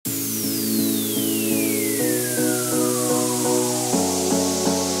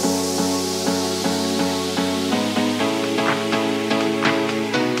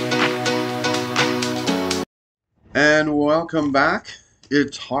welcome back.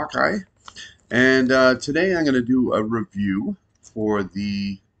 It's Hawkeye, and today I'm going to do a review for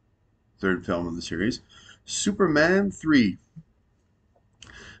the third film in the series, Superman 3.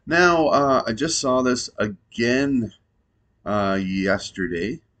 Now, I just saw this again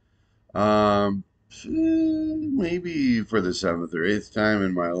yesterday, maybe for the seventh or eighth time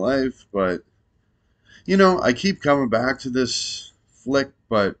in my life, but I keep coming back to this flick,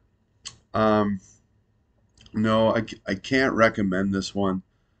 but um, no, I can't recommend this one.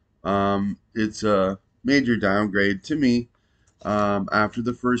 It's a major downgrade to me after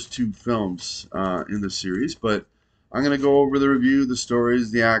the first two films in the series, but I'm going to go over the review, the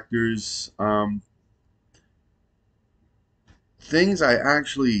stories, the actors, things I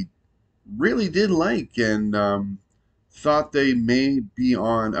actually really did like and thought they may be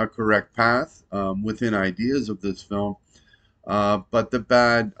on a correct path within ideas of this film. But the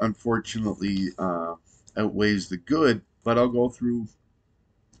bad, unfortunately, outweighs the good. But I'll go through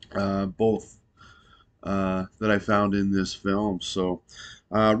both that I found in this film. So,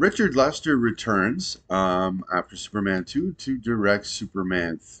 Richard Lester returns after Superman 2 to direct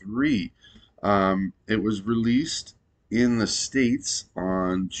Superman 3. It was released in the States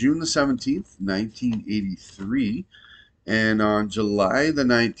on June the 17th, 1983, and on July the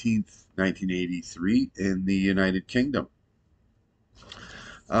 19th, 1983, in the United Kingdom.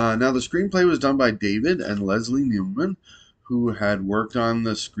 Now, the screenplay was done by David and Leslie Newman, who had worked on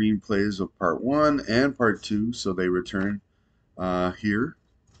the screenplays of Part 1 and Part 2, so they return here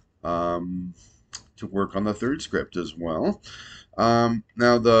um, to work on the third script as well.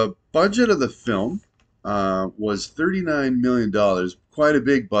 Now, the budget of the film was $39 million, quite a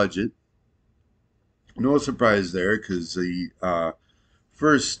big budget. No surprise there, because the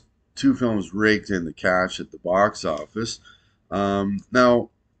first two films raked in the cash at the box office. Now,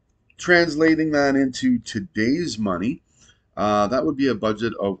 translating that into today's money, that would be a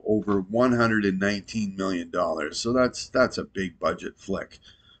budget of over $119 million. So that's a big budget flick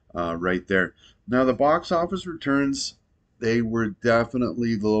right there. Now, the box office returns, they were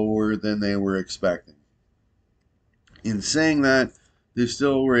definitely lower than they were expecting. In saying that, they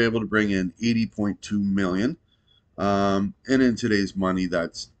still were able to bring in 80.2 million. And in today's money,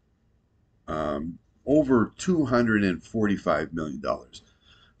 that's over $245 million.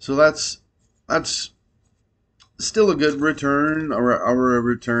 So that's still a good return, or a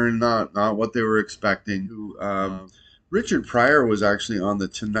return, not what they were expecting. Richard Pryor was actually on the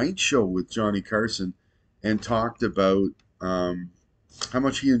Tonight Show with Johnny Carson and talked about how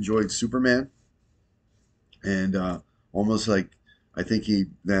much he enjoyed Superman, and almost like I think he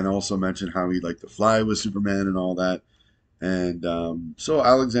then also mentioned how he liked to fly with Superman and all that. And so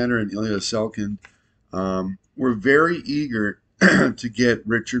Alexander and Ilya Selkin were very eager to get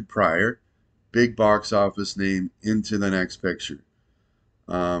Richard Pryor, big box office name, into the next picture.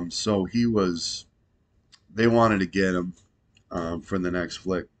 So they wanted to get him for the next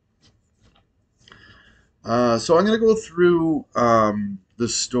flick. So I'm going to go through the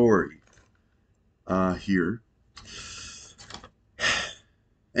story here.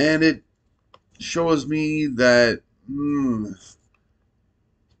 And it shows me that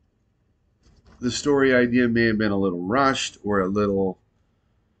the story idea may have been a little rushed or a little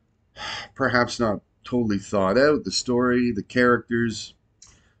perhaps not totally thought out. The story, the characters.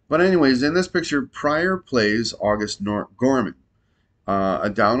 But anyways, in this picture, Pryor plays August Gorman,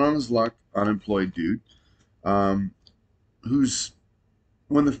 a down on his luck, unemployed dude, who's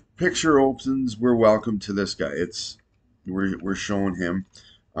when the picture opens, we're welcome to this guy. We're showing him,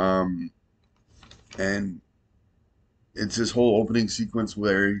 and it's this whole opening sequence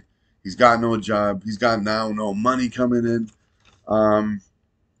where he's got no job, he's got now no money coming in,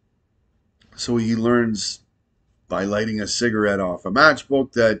 so he learns by lighting a cigarette off a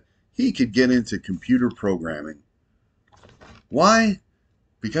matchbook that he could get into computer programming. Why?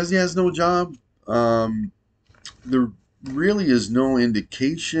 Because he has no job. There really is no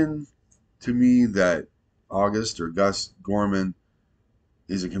indication to me that August or Gus Gorman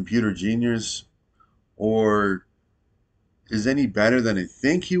is a computer genius or is any better than I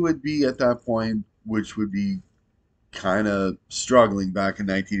think he would be at that point, which would be kind of struggling back in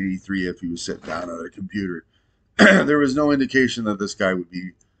 1983 if he was sitting down at a computer. There was no indication that this guy would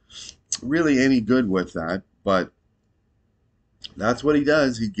be really any good with that, but that's what he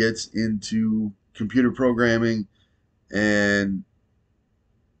does. He gets into computer programming, and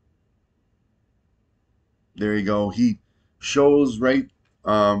there you go. He shows right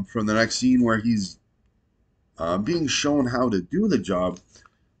from the next scene where he's being shown how to do the job,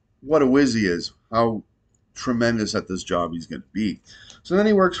 what a whiz he is, how tremendous at this job he's going to be. So then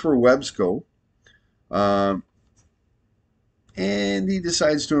he works for Websco, um, and he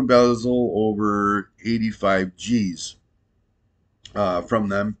decides to embezzle over 85 G's from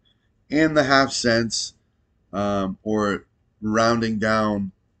them in the half cents, or rounding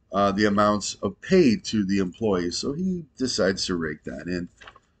down the amounts of pay to the employees. So he decides to rake that in.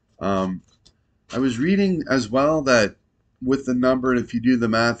 Um, I was reading as well that with the number, if you do the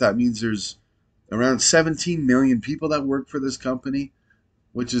math, that means there's around 17 million people that work for this company,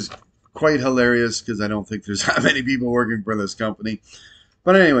 which is quite hilarious because I don't think there's that many people working for this company.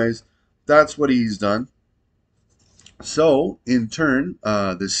 But anyways, that's what he's done. So in turn,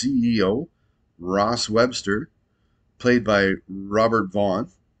 the CEO, Ross Webster, played by Robert Vaughn,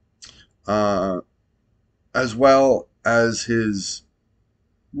 uh, as well as his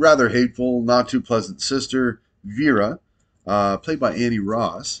rather hateful, not too pleasant sister, Vera, played by Annie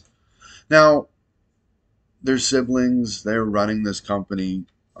Ross. Now, they're siblings, they're running this company.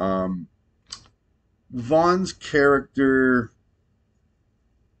 Um, Vaughn's character,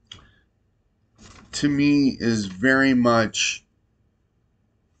 to me, is very much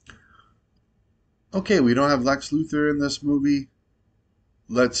okay, we don't have Lex Luthor in this movie.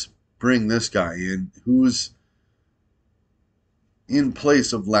 Let's bring this guy in who's in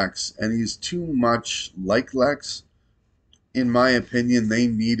place of Lex, and he's too much like Lex. In my opinion, they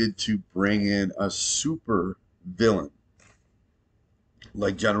needed to bring in a super villain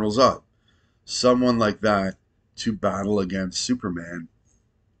like General Zod, someone like that to battle against Superman,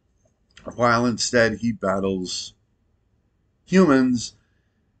 while instead he battles humans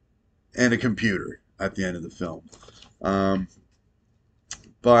and a computer at the end of the film. Um,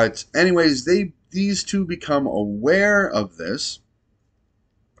 but anyways, these two become aware of this,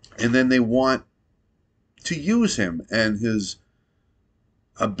 and then they want to use him and his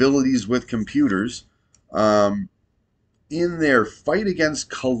abilities with computers um, in their fight against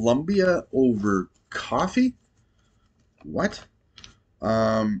Columbia over coffee. What?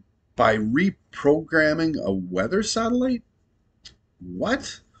 Um, by reprogramming a weather satellite?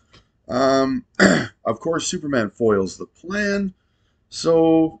 What? Of course, Superman foils the plan.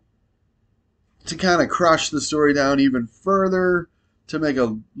 So, to kind of crush the story down even further, to make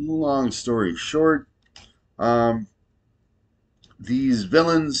a long story short, um, these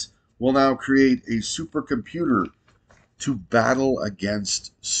villains will now create a supercomputer to battle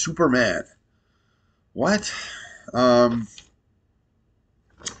against Superman. What? Um,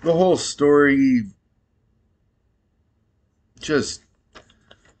 the whole story just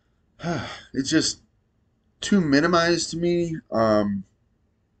it's just too minimized to me.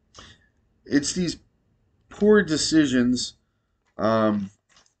 It's these poor decisions um,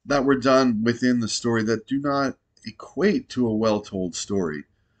 that were done within the story that do not equate to a well-told story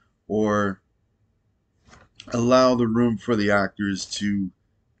or allow the room for the actors to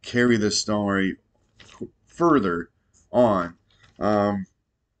carry the story further on. Um,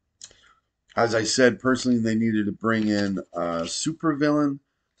 as I said, personally, they needed to bring in a supervillain,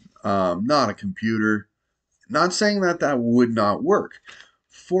 not a computer. Not saying that that would not work.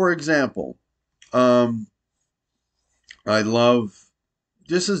 For example, um, I love.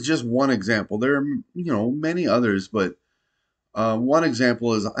 This is just one example. There are many others, but one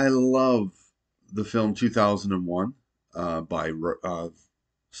example is I love the film 2001 by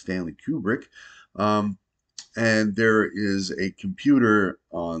Stanley Kubrick. Um, and there is a computer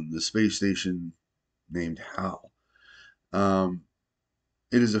on the space station named Hal. Um,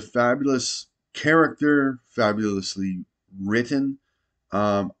 it is a fabulous character, fabulously written.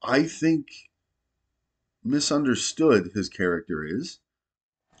 I think misunderstood his character is,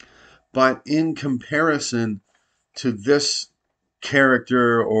 but in comparison to this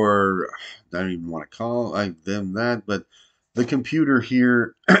character, or I don't even want to call like them that, but the computer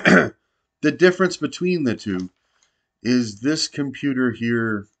here, the difference between the two is this computer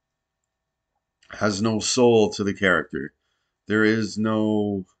here has no soul to the character. There is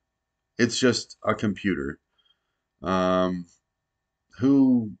no, it's just a computer um,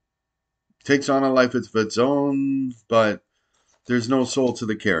 who takes on a life of its own, but there's no soul to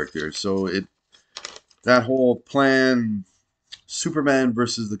the character. So that whole plan, Superman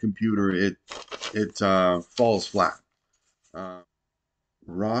versus the computer, it falls flat. Uh,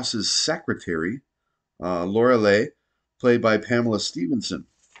 Ross's secretary, Laura Leigh, played by Pamela Stevenson.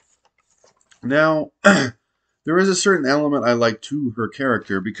 Now, there is a certain element I like to her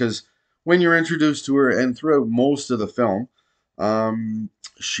character because when you're introduced to her and throughout most of the film,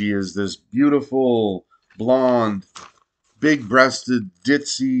 she is this beautiful, blonde, big breasted,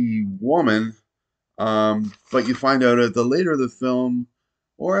 ditzy woman. But you find out at the later of the film,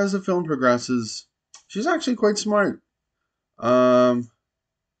 or as the film progresses, she's actually quite smart, um,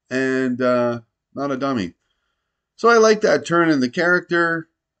 and not a dummy. So I like that turn in the character.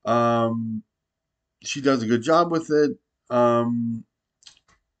 Um, she does a good job with it. Um,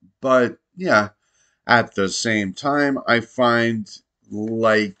 but yeah, at the same time, I find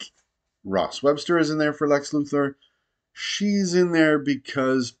like Ross Webster is in there for Lex Luthor. She's in there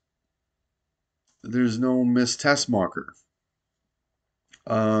because there's no Miss Tessmacher.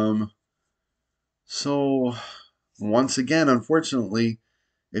 Um, so once again, unfortunately,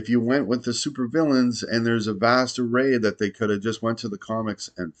 if you went with the supervillains and there's a vast array that they could have just went to the comics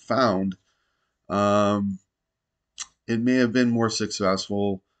and found, um, it may have been more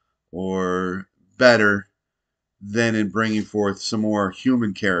successful or better than in bringing forth some more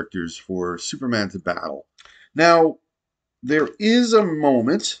human characters for Superman to battle. Now, there is a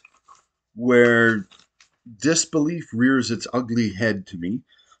moment where disbelief rears its ugly head to me.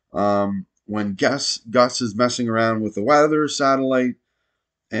 When Gus is messing around with the weather satellite,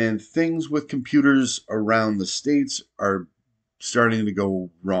 and things with computers around the states are starting to go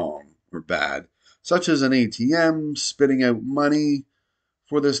wrong or bad, such as an ATM spitting out money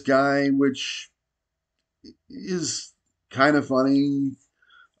for this guy, which is kind of funny.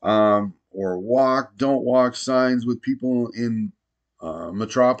 Or walk, don't walk signs with people in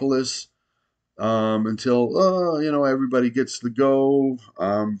Metropolis until everybody gets the go.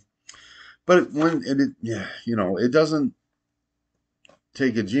 But when yeah, it doesn't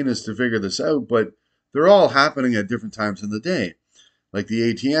take a genius to figure this out, but they're all happening at different times in the day. Like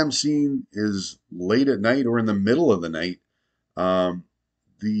the ATM scene is late at night or in the middle of the night. Um,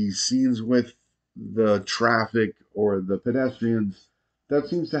 the scenes with the traffic or the pedestrians, that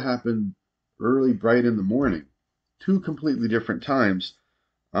seems to happen early, bright in the morning. Two completely different times.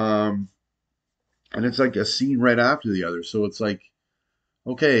 Um, and it's like a scene right after the other. So it's like,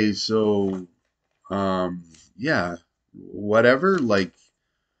 okay, so um, yeah, whatever. Like,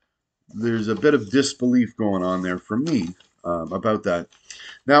 there's a bit of disbelief going on there for me about that.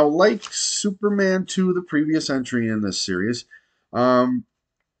 Now, like Superman 2, the previous entry in this series, um,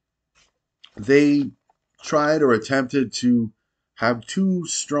 they tried or attempted to have two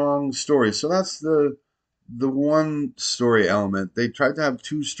strong stories. So that's the one story element. They tried to have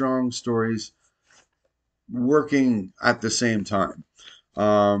two strong stories working at the same time.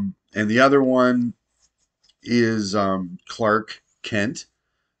 And the other one is Clark Kent,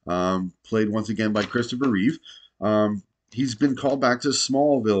 played once again by Christopher Reeve. He's been called back to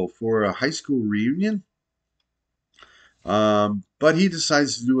Smallville for a high school reunion, but he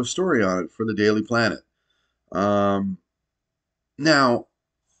decides to do a story on it for the Daily Planet. Um, now,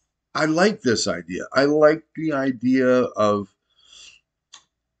 I like this idea. I like the idea of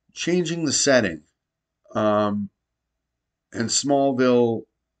changing the setting. Um, and Smallville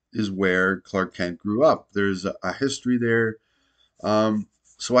is where Clark Kent grew up. There's a history there.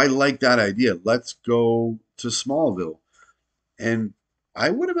 So I like that idea. Let's go to Smallville. And I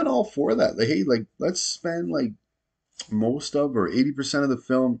would have been all for that. Like, hey, like let's spend like most of or 80% of the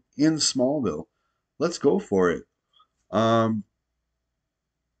film in Smallville. Let's go for it. Um,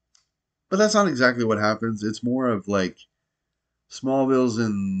 but that's not exactly what happens. It's more of like Smallville's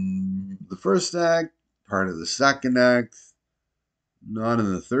in the first act, part of the second act, not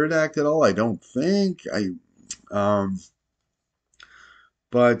in the third act at all. I don't think. Um,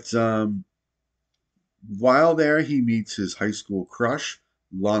 but while there, he meets his high school crush,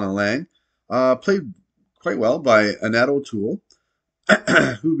 Lana Lang, played quite well by Annette O'Toole,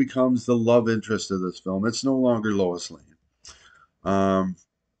 who becomes the love interest of this film. It's no longer Lois Lane. Um,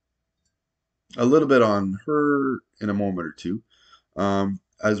 a little bit on her in a moment or two,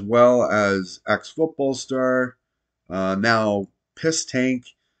 as well as ex-football star, now piss tank,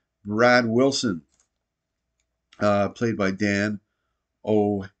 Brad Wilson, played by Dan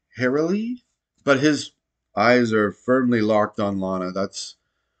O'Harely. But his eyes are firmly locked on Lana. That's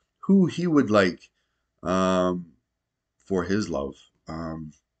who he would like um, for his love.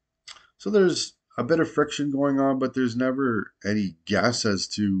 So there's a bit of friction going on, but there's never any guess as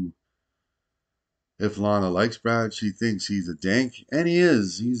to if Lana likes Brad. She thinks he's a dank, and he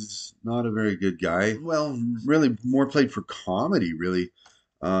is. He's not a very good guy. Well, really, more played for comedy, really.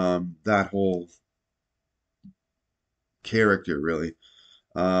 That whole character, really.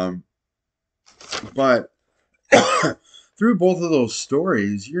 Um, but through both of those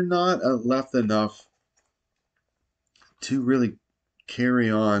stories, you're not left enough to really carry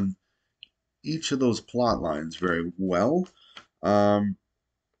on each of those plot lines very well. Um,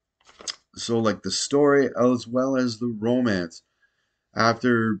 so, like the story as well as the romance.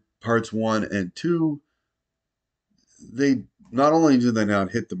 After parts one and two, they not only do they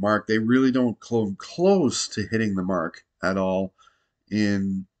not hit the mark, they really don't come close to hitting the mark at all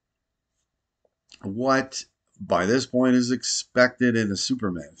in what by this point is expected in a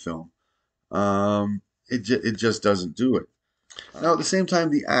Superman film. It just doesn't do it. Now, at the same time,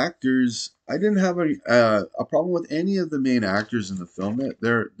 the actors, I didn't have a problem with any of the main actors in the film.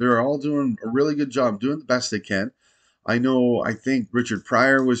 They're all doing a really good job, doing the best they can. I think Richard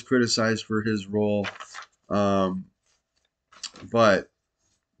Pryor was criticized for his role, um, but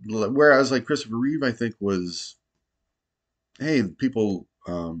whereas like Christopher Reeve, I think was, hey, people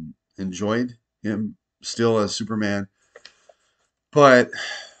enjoyed him still as Superman, but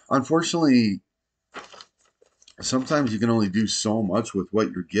unfortunately, sometimes you can only do so much with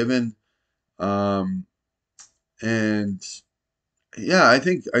what you're given. Um, and yeah, I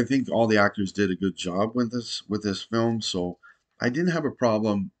think all the actors did a good job with this film, so I didn't have a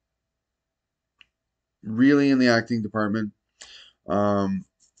problem really in the acting department. Um,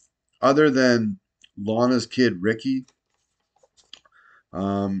 Other than Lana's kid Ricky,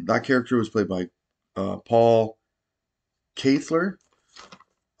 that character was played by Paul Kathler.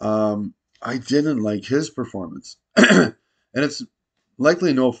 I didn't like his performance, and it's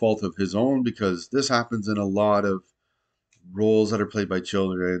likely no fault of his own because this happens in a lot of roles that are played by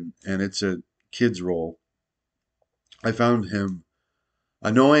children, and it's a kid's role. I found him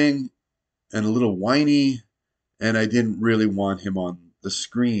annoying and a little whiny, and I didn't really want him on the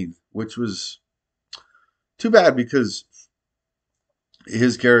screen, which was too bad because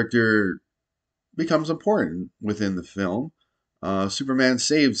his character becomes important within the film. Superman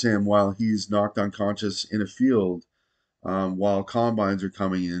saves him while he's knocked unconscious in a field, while combines are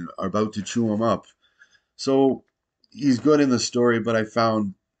coming in, are about to chew him up. So he's good in the story, but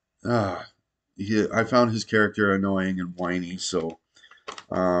uh, I found his character annoying and whiny, so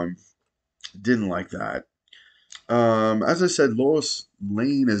um, didn't like that. As I said, Lois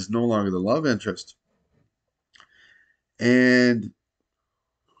Lane is no longer the love interest, and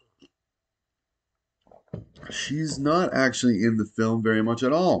she's not actually in the film very much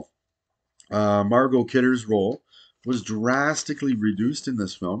at all. Margot Kidder's role was drastically reduced in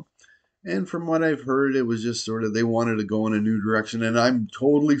this film, and from what I've heard, it was just sort of they wanted to go in a new direction, and I'm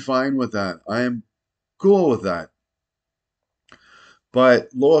totally fine with that. I am cool with that. But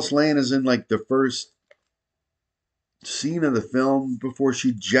Lois Lane is in like the first scene of the film before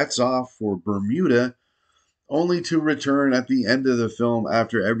she jets off for Bermuda, only to return at the end of the film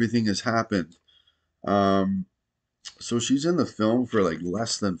after everything has happened. Um, so she's in the film for like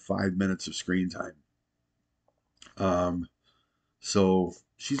less than 5 minutes of screen time. Um, so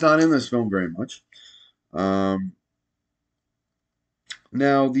she's not in this film very much. Um,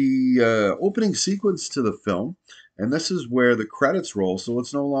 Now, the opening sequence to the film, and this is where the credits roll, so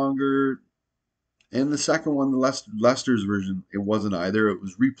it's no longer in the second one, the Lester's version, it wasn't either. It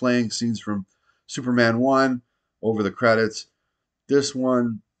was replaying scenes from Superman 1 over the credits. This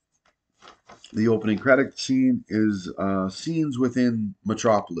one, the opening credit scene, is scenes within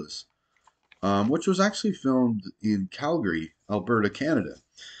Metropolis, which was actually filmed in Calgary, Alberta, Canada.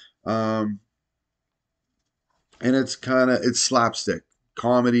 Um, and it's slapstick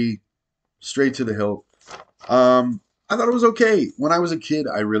comedy, straight to the hilt. I thought it was okay. When I was a kid,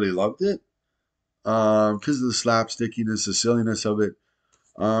 I really loved it because of the slapstickiness, the silliness of it.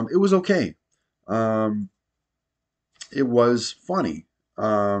 It was okay. Um, it was funny.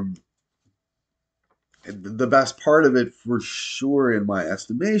 Um, the best part of it, for sure, in my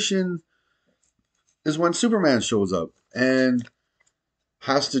estimation, is when Superman shows up and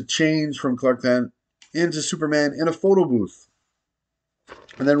has to change from Clark Kent into Superman in a photo booth,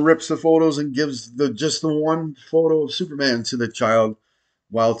 and then rips the photos and gives the just the one photo of Superman to the child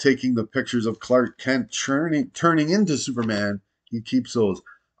while taking the pictures of Clark Kent turning into Superman. He keeps those.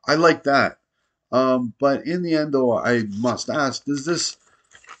 I like that. But in the end, though, I must ask: does this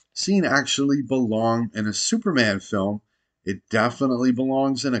scene actually belong in a Superman film? It definitely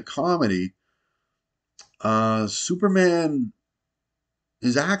belongs in a comedy. Superman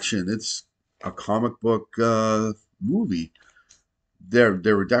is action. It's a comic book movie. There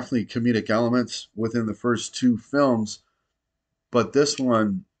were definitely comedic elements within the first two films, but this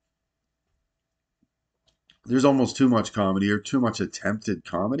one, there's almost too much comedy or too much attempted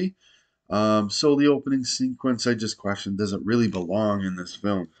comedy. So the opening sequence, I just questioned, does it really belong in this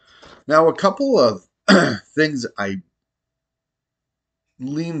film? Now, a couple of things I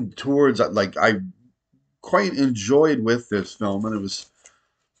leaned towards, like I quite enjoyed with this film, and it was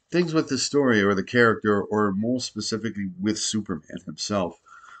things with the story or the character, or more specifically with Superman himself.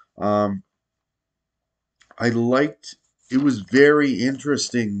 Um, I liked. It was very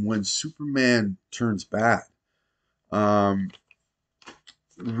interesting when Superman turns bad. Um,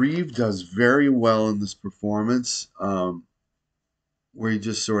 Reeve does very well in this performance, where he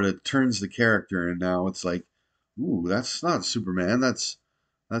just sort of turns the character, and now it's like ooh, that's not Superman. That's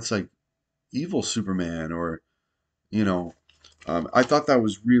like evil Superman, or you know. I thought that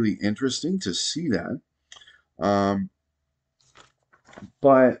was really interesting to see that. Um,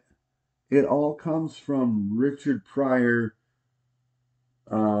 but it all comes from Richard Pryor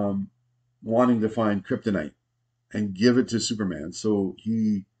um, wanting to find kryptonite and give it to Superman. So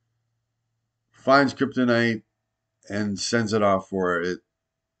he finds kryptonite and sends it off for it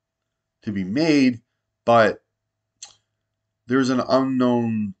to be made, but there's an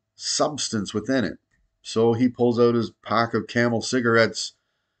unknown substance within it. So he pulls out his pack of Camel cigarettes,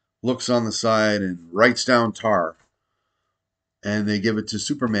 looks on the side, and writes down tar. And they give it to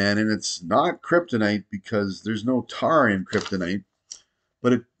Superman, and it's not kryptonite because there's no tar in kryptonite,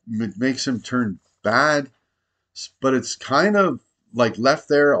 but it makes him turn bad. But it's kind of like left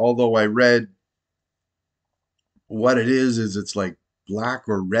there, although I read what it is it's like black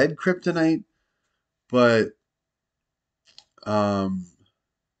or red kryptonite, but um,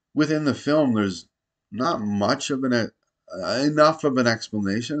 within the film, there's not much of enough of an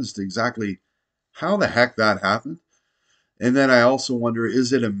explanation as to exactly how the heck that happened. And then I also wonder,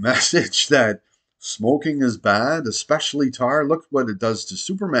 is it a message that smoking is bad, especially tar? Look what it does to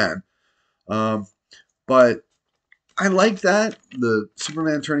Superman. Um, but I like that, the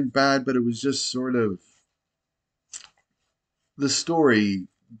Superman turning bad, but it was just sort of the story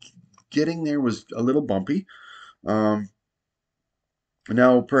getting there was a little bumpy. Um,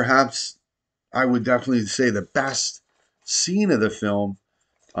 Now, perhaps I would definitely say the best scene of the film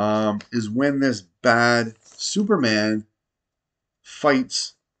is when this bad Superman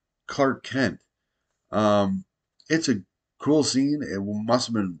fights Clark Kent. Um, it's a cool scene. It must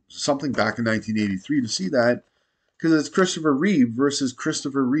have been something back in 1983 to see that because it's Christopher Reeve versus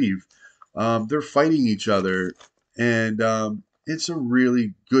Christopher Reeve. They're fighting each other, and it's a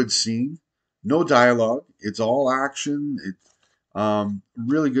really good scene. No dialogue. It's all action. It's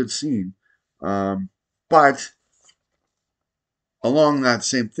really good scene. Um, but along that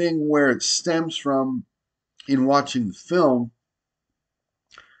same thing, where it stems from in watching the film,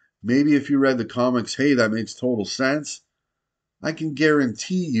 maybe if you read the comics, hey, that makes total sense. I can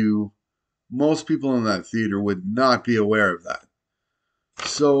guarantee you most people in that theater would not be aware of that.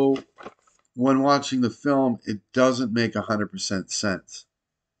 So when watching the film, it doesn't make 100% sense.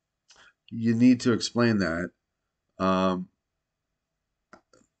 You need to explain that, um,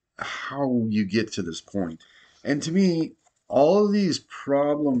 how you get to this point. And to me, all of these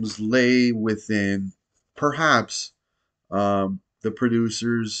problems lay within perhaps the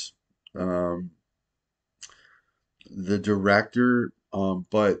producers, um, the director,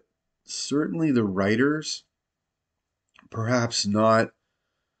 but certainly the writers, perhaps not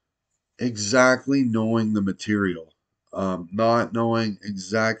exactly knowing the material, not knowing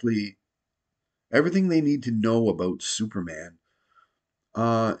exactly everything they need to know about Superman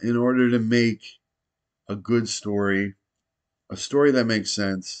in order to make a good story, a story that makes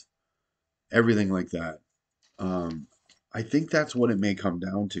sense, everything like that. Um, I think that's what it may come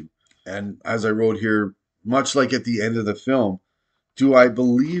down to. And as I wrote here, much like at the end of the film, do I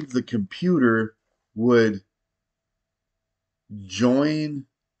believe the computer would join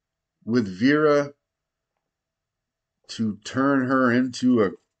with Vera to turn her into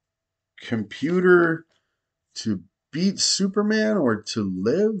a computer to beat Superman or to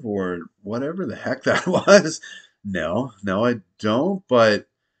live or whatever the heck that was? No, no, I don't. But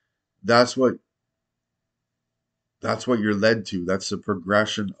that's what that's what you're led to. That's the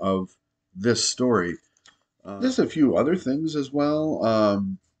progression of this story. There's a few other things as well.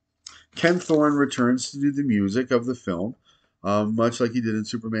 Ken Thorne returns to do the music of the film, much like he did in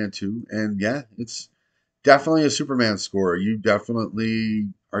Superman 2. And yeah, it's definitely a Superman score. You definitely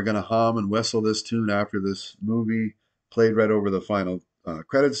are going to hum and whistle this tune after this movie played right over the final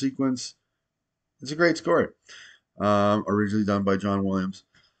credit sequence. It's a great score, originally done by John Williams.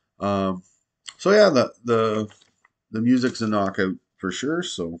 Um, so yeah, the music's a knockout for sure.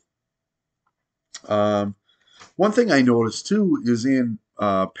 So um, one thing I noticed too is in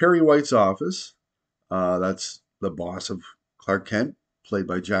Perry White's office. That's the boss of Clark Kent, played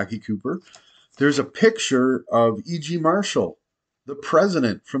by Jackie Cooper. There's a picture of E.G. Marshall, the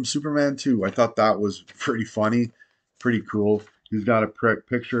president from Superman 2. I thought that was pretty funny, pretty cool. He's got a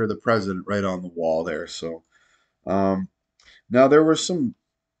picture of the president right on the wall there. So um, now there were some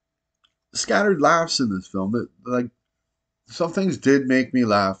scattered laughs in this film that like some things did make me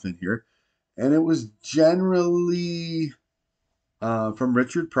laugh in here, and it was generally from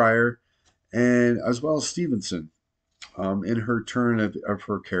Richard Pryor and as well as Stevenson in her turn of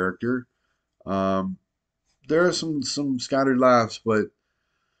her character. Um, there are some scattered laughs, but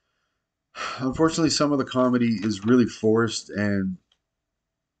Unfortunately, some of the comedy is really forced and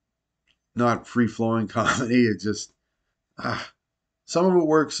not free flowing comedy. It just ah, some of it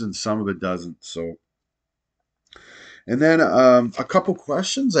works and some of it doesn't. So, and then a couple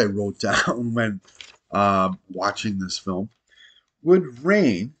questions I wrote down when watching this film. Would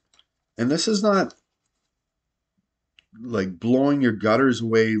rain, and this is not like blowing your gutters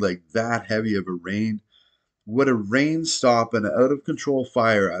away like that heavy of a rain, would a rain stop an out of control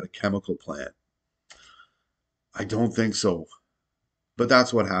fire at a chemical plant? I don't think so. But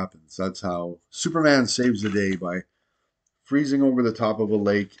that's what happens. That's how Superman saves the day by freezing over the top of a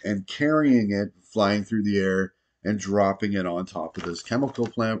lake and carrying it flying through the air and dropping it on top of this chemical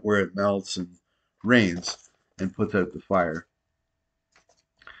plant where it melts and rains and puts out the fire.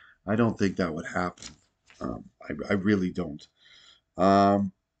 I don't think that would happen. I really don't.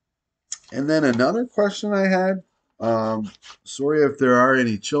 Um, and then another question I had. Sorry if there are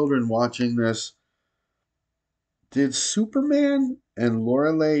any children watching this. Did Superman and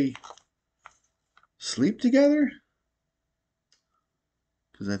Lorelei sleep together?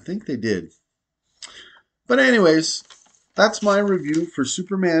 Because I think they did. But anyways, that's my review for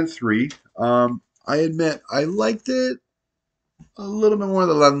Superman 3. I admit I liked it a little bit more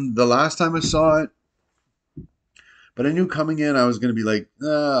than the last time I saw it, but I knew coming in I was going to be like,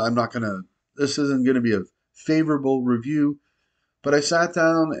 I'm not going to, this isn't going to be a favorable review. But I sat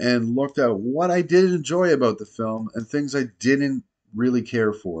down and looked at what I did enjoy about the film and things I didn't really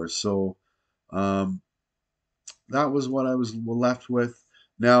care for. So um, that was what I was left with.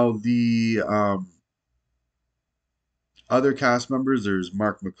 Now, the other cast members, there's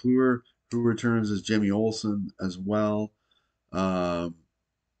Mark McClure, who returns as Jimmy Olsen as well, um,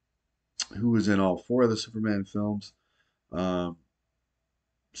 who was in all four of the Superman films. Um,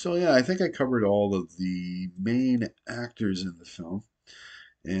 so, yeah, I think I covered all of the main actors in the film.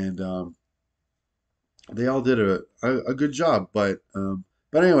 And they all did a good job. But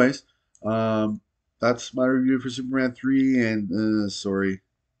anyways, um, that's my review for Superman 3. And sorry,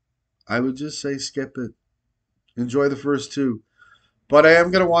 I would just say skip it. Enjoy the first two. But I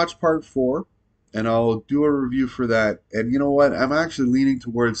am gonna watch part four, and I'll do a review for that. And you know what? I'm actually leaning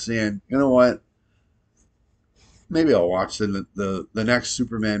towards saying, you know what? Maybe I'll watch the next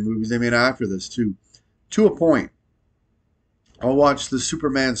Superman movies they made after this too. To a point, I'll watch the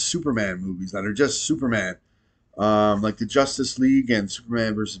Superman movies that are just Superman, like the Justice League and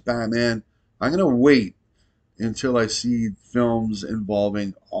Superman versus Batman. I'm gonna wait until I see films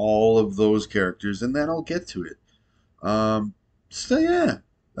involving all of those characters, and then I'll get to it. So yeah,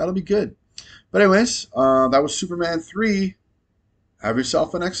 that'll be good. But anyways, that was Superman 3. Have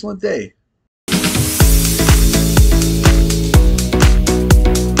yourself an excellent day.